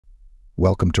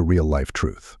Welcome to Real Life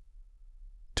Truth.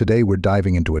 Today we're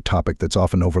diving into a topic that's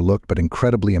often overlooked but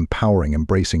incredibly empowering: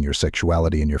 embracing your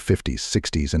sexuality in your 50s,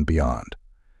 60s, and beyond.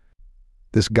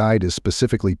 This guide is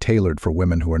specifically tailored for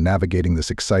women who are navigating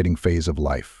this exciting phase of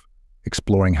life,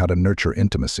 exploring how to nurture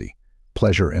intimacy,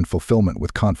 pleasure, and fulfillment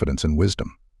with confidence and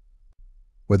wisdom.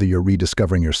 Whether you're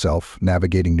rediscovering yourself,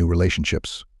 navigating new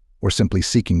relationships, or simply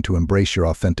seeking to embrace your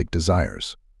authentic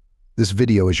desires, this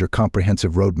video is your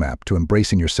comprehensive roadmap to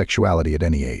embracing your sexuality at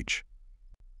any age.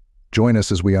 Join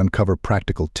us as we uncover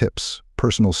practical tips,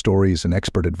 personal stories, and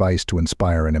expert advice to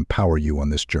inspire and empower you on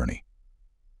this journey.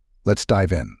 Let's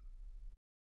dive in.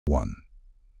 1.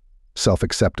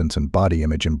 Self-acceptance and body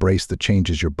image. Embrace the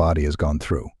changes your body has gone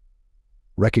through.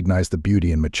 Recognize the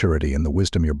beauty and maturity and the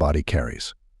wisdom your body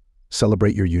carries.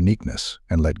 Celebrate your uniqueness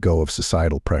and let go of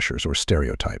societal pressures or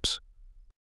stereotypes.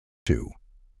 2.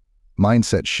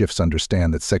 Mindset shifts.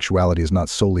 Understand that sexuality is not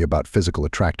solely about physical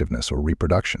attractiveness or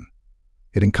reproduction.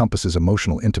 It encompasses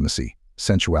emotional intimacy,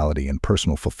 sensuality, and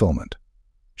personal fulfillment.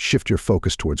 Shift your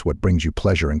focus towards what brings you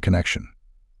pleasure and connection.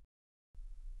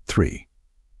 3.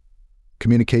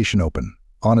 Communication. Open,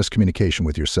 honest communication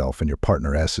with yourself and your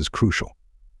partner is crucial.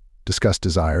 Discuss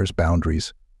desires,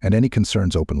 boundaries, and any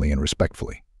concerns openly and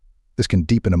respectfully. This can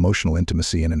deepen emotional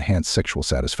intimacy and enhance sexual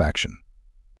satisfaction.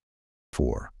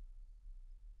 4.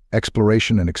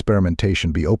 Exploration and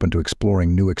experimentation. Be open to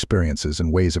exploring new experiences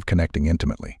and ways of connecting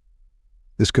intimately.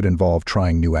 This could involve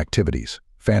trying new activities,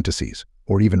 fantasies,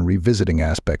 or even revisiting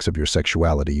aspects of your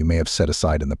sexuality you may have set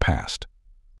aside in the past.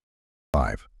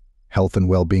 5. Health and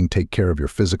well-being. Take care of your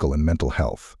physical and mental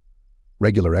health.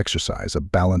 Regular exercise, a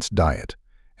balanced diet,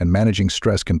 and managing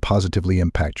stress can positively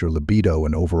impact your libido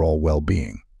and overall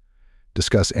well-being.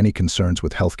 Discuss any concerns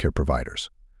with healthcare providers.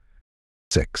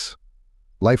 6.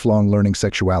 Lifelong learning.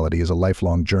 Sexuality is a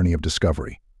lifelong journey of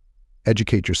discovery.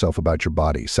 Educate yourself about your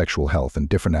body, sexual health, and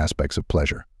different aspects of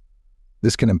pleasure.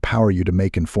 This can empower you to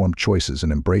make informed choices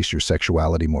and embrace your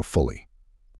sexuality more fully.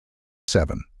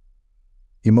 7.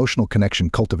 Emotional connection.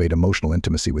 Cultivate emotional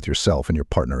intimacy with yourself and your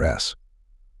partner.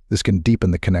 This can deepen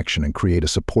the connection and create a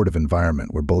supportive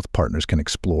environment where both partners can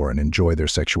explore and enjoy their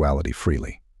sexuality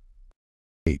freely.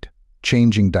 8.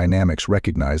 Changing dynamics.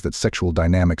 Recognize that sexual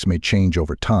dynamics may change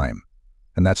over time,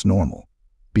 and that's normal.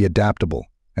 Be adaptable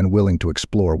and willing to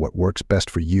explore what works best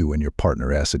for you and your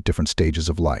partner at different stages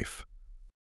of life.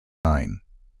 9.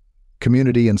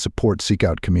 Community and support. Seek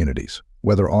out communities,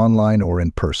 whether online or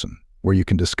in person, where you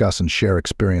can discuss and share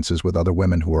experiences with other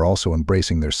women who are also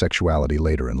embracing their sexuality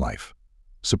later in life.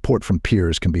 Support from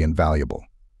peers can be invaluable.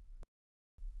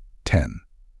 10.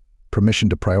 Permission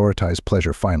to prioritize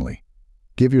pleasure. Finally,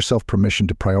 give yourself permission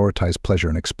to prioritize pleasure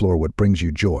and explore what brings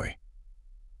you joy.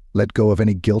 Let go of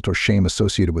any guilt or shame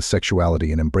associated with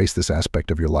sexuality and embrace this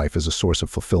aspect of your life as a source of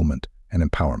fulfillment and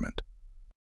empowerment.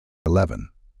 11.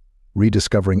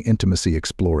 Rediscovering intimacy.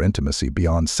 Explore intimacy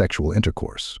beyond sexual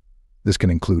intercourse. This can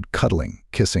include cuddling,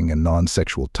 kissing, and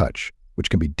non-sexual touch, which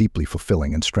can be deeply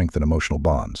fulfilling and strengthen emotional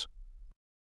bonds.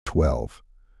 12.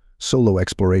 Solo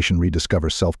exploration. Rediscover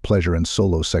self-pleasure and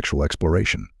solo sexual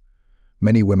exploration.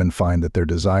 Many women find that their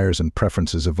desires and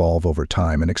preferences evolve over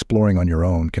time, and exploring on your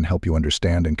own can help you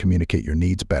understand and communicate your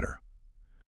needs better.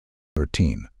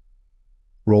 13.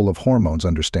 Role of hormones.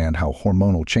 Understand how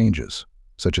hormonal changes,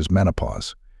 such as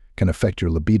menopause, can affect your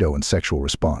libido and sexual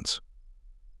response.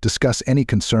 Discuss any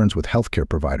concerns with healthcare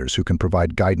providers who can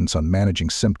provide guidance on managing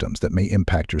symptoms that may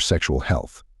impact your sexual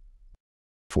health.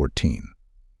 14.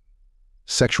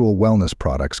 Sexual wellness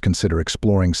products. Consider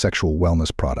exploring sexual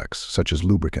wellness products, such as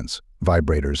lubricants,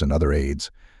 vibrators, and other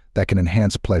aids that can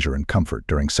enhance pleasure and comfort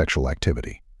during sexual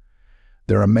activity.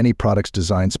 There are many products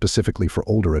designed specifically for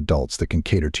older adults that can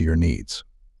cater to your needs.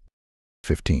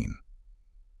 15.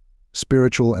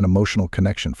 Spiritual and emotional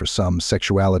connection. For some,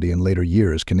 sexuality in later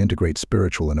years can integrate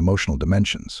spiritual and emotional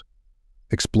dimensions.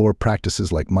 Explore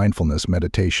practices like mindfulness,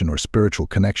 meditation, or spiritual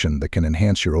connection that can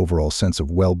enhance your overall sense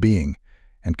of well-being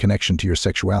and connection to your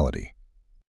sexuality.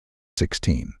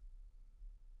 16.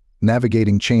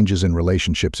 Navigating changes in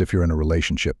relationships. If you're in a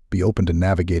relationship, be open to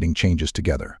navigating changes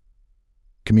together.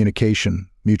 Communication,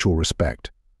 mutual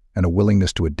respect, and a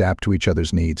willingness to adapt to each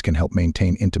other's needs can help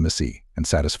maintain intimacy and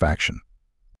satisfaction.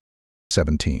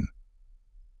 17.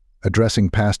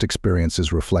 Addressing past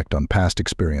experiences. Reflect on past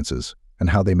experiences and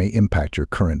how they may impact your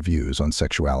current views on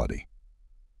sexuality.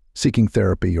 Seeking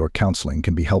therapy or counseling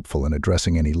can be helpful in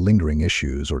addressing any lingering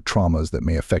issues or traumas that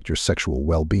may affect your sexual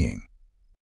well-being.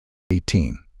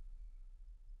 18.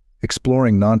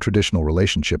 Exploring non-traditional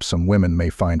relationships. Some women may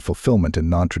find fulfillment in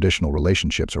non-traditional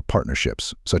relationships or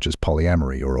partnerships, such as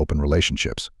polyamory or open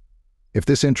relationships. If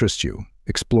this interests you,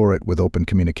 explore it with open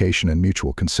communication and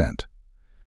mutual consent.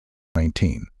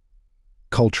 19.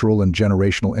 Cultural and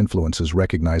generational influences.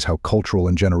 Recognize how cultural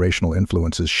and generational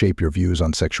influences shape your views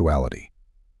on sexuality.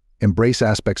 Embrace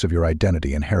aspects of your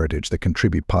identity and heritage that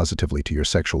contribute positively to your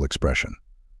sexual expression.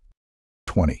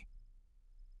 20.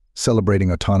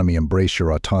 Celebrating autonomy. Embrace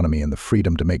your autonomy and the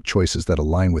freedom to make choices that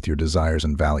align with your desires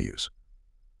and values.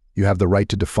 You have the right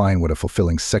to define what a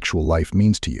fulfilling sexual life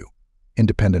means to you,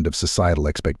 independent of societal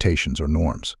expectations or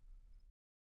norms.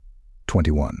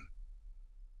 21.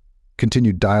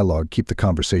 Continued dialogue. Keep the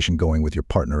conversation going with your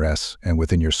partner and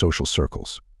within your social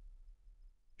circles.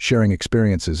 Sharing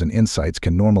experiences and insights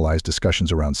can normalize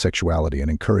discussions around sexuality and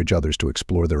encourage others to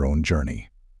explore their own journey.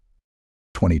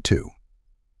 22.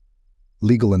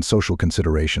 Legal and social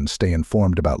considerations. Stay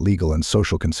informed about legal and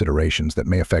social considerations that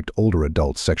may affect older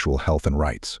adults' sexual health and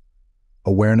rights.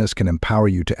 Awareness can empower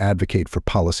you to advocate for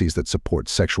policies that support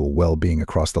sexual well-being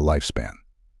across the lifespan.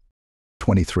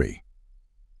 23.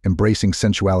 Embracing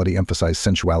sensuality. Emphasize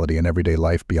sensuality in everyday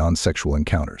life beyond sexual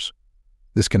encounters.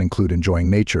 This can include enjoying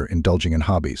nature, indulging in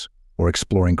hobbies, or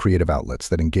exploring creative outlets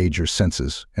that engage your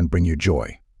senses and bring you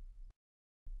joy.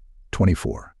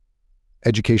 24.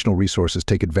 Educational resources.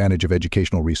 Take advantage of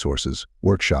educational resources,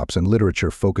 workshops, and literature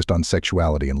focused on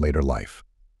sexuality in later life.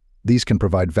 These can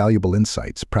provide valuable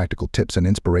insights, practical tips, and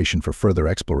inspiration for further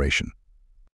exploration.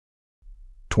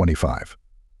 25.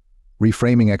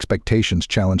 Reframing expectations.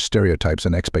 Challenge stereotypes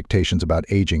and expectations about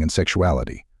aging and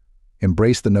sexuality.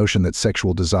 Embrace the notion that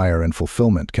sexual desire and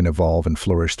fulfillment can evolve and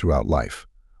flourish throughout life,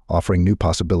 offering new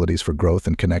possibilities for growth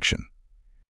and connection.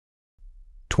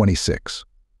 26.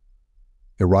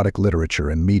 Erotic literature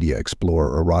and media.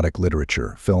 Explore erotic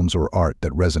literature, films, or art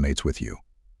that resonates with you.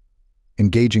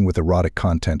 Engaging with erotic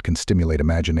content can stimulate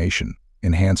imagination,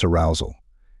 enhance arousal,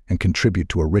 and contribute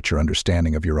to a richer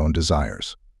understanding of your own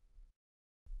desires.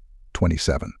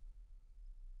 27.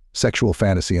 Sexual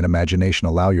fantasy and imagination.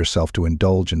 Allow yourself to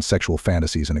indulge in sexual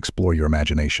fantasies and explore your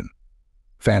imagination.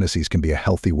 Fantasies can be a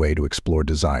healthy way to explore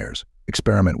desires,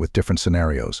 experiment with different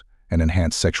scenarios, and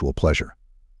enhance sexual pleasure.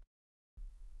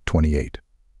 28.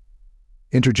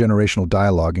 Intergenerational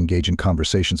dialogue. Engage in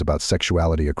conversations about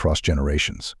sexuality across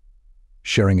generations.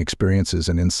 Sharing experiences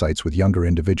and insights with younger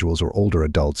individuals or older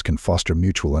adults can foster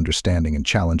mutual understanding and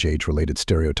challenge age-related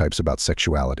stereotypes about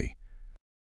sexuality.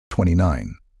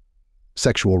 29.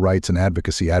 Sexual rights and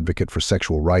advocacy. Advocate for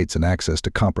sexual rights and access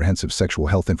to comprehensive sexual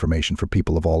health information for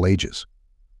people of all ages.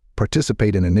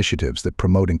 Participate in initiatives that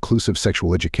promote inclusive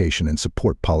sexual education and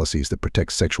support policies that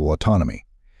protect sexual autonomy.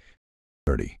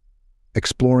 30.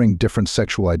 Exploring different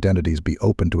sexual identities. Be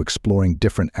open to exploring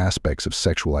different aspects of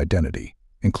sexual identity,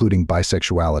 including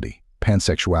bisexuality,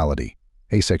 pansexuality,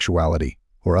 asexuality,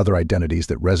 or other identities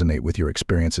that resonate with your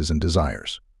experiences and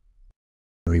desires.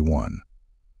 31.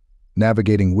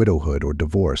 Navigating widowhood or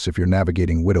divorce. If you're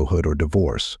navigating widowhood or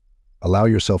divorce, allow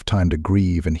yourself time to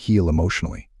grieve and heal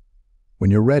emotionally. When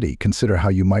you're ready, consider how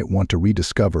you might want to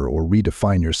rediscover or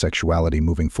redefine your sexuality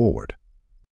moving forward.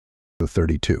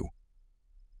 32.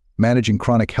 Managing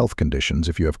chronic health conditions.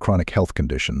 If you have chronic health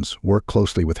conditions, work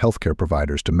closely with healthcare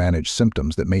providers to manage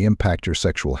symptoms that may impact your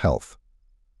sexual health.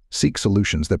 Seek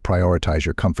solutions that prioritize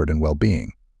your comfort and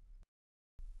well-being.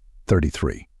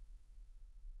 33.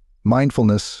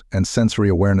 Mindfulness and sensory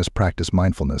awareness. Practice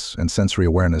mindfulness and sensory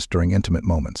awareness during intimate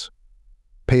moments.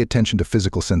 Pay attention to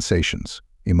physical sensations,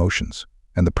 emotions,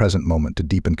 and the present moment to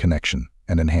deepen connection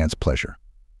and enhance pleasure.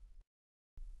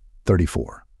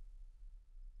 34.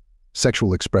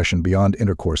 Sexual expression beyond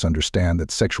intercourse. Understand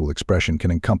that sexual expression can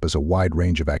encompass a wide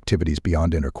range of activities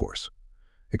beyond intercourse.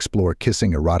 Explore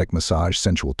kissing, erotic massage,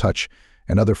 sensual touch,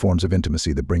 and other forms of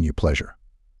intimacy that bring you pleasure.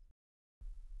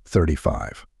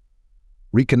 35.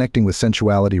 Reconnecting with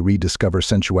sensuality. Rediscover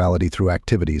sensuality through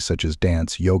activities such as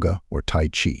dance, yoga, or Tai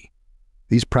Chi.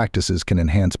 These practices can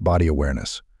enhance body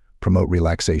awareness, promote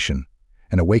relaxation,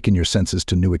 and awaken your senses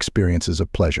to new experiences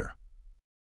of pleasure.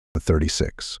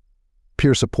 36.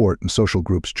 Peer support and social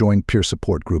groups. Join peer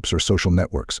support groups or social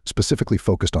networks specifically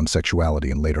focused on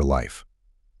sexuality in later life.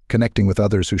 Connecting with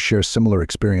others who share similar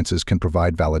experiences can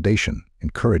provide validation,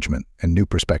 encouragement, and new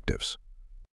perspectives.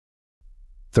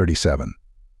 37.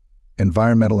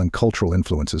 Environmental and cultural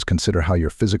influences. Consider how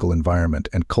your physical environment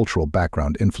and cultural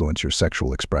background influence your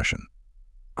sexual expression.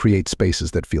 Create spaces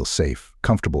that feel safe,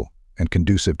 comfortable, and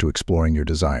conducive to exploring your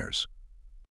desires.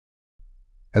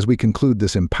 As we conclude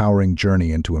this empowering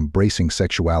journey into embracing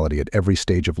sexuality at every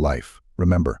stage of life,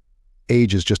 remember,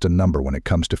 age is just a number when it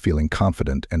comes to feeling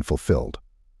confident and fulfilled.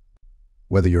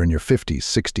 Whether you're in your 50s,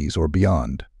 60s, or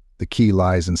beyond, the key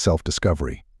lies in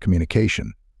self-discovery,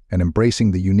 communication, and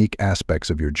embracing the unique aspects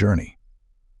of your journey.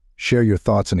 Share your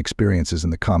thoughts and experiences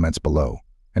in the comments below,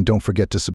 and don't forget to subscribe.